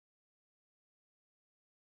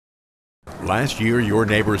Last year, your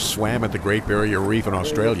neighbors swam at the Great Barrier Reef in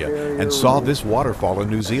Australia and saw this waterfall in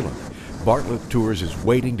New Zealand. Bartlett Tours is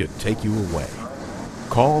waiting to take you away.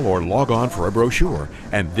 Call or log on for a brochure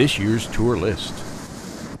and this year's tour list.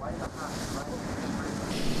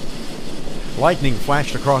 Lightning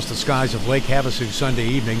flashed across the skies of Lake Havasu Sunday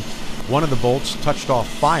evening. One of the bolts touched off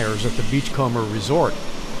fires at the Beachcomer Resort.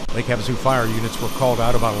 Lake Havasu fire units were called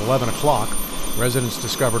out about 11 o'clock. Residents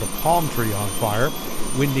discovered a palm tree on fire.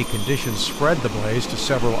 Windy conditions spread the blaze to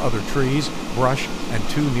several other trees, brush, and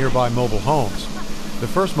 2 nearby mobile homes. The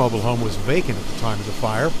first mobile home was vacant at the time of the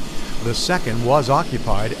fire. The second was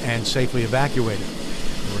occupied and safely evacuated.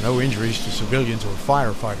 There were no injuries to civilians or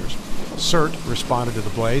firefighters. CERT responded to the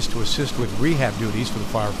blaze to assist with rehab duties for the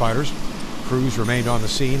firefighters. Crews remained on the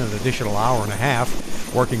scene an additional hour and a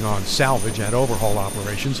half, working on salvage and overhaul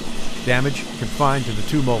operations. Damage confined to the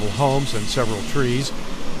 2 mobile homes and several trees.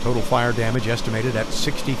 Total fire damage estimated at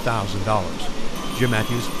 $60,000. Jim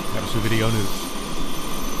Matthews, Havasu Video News.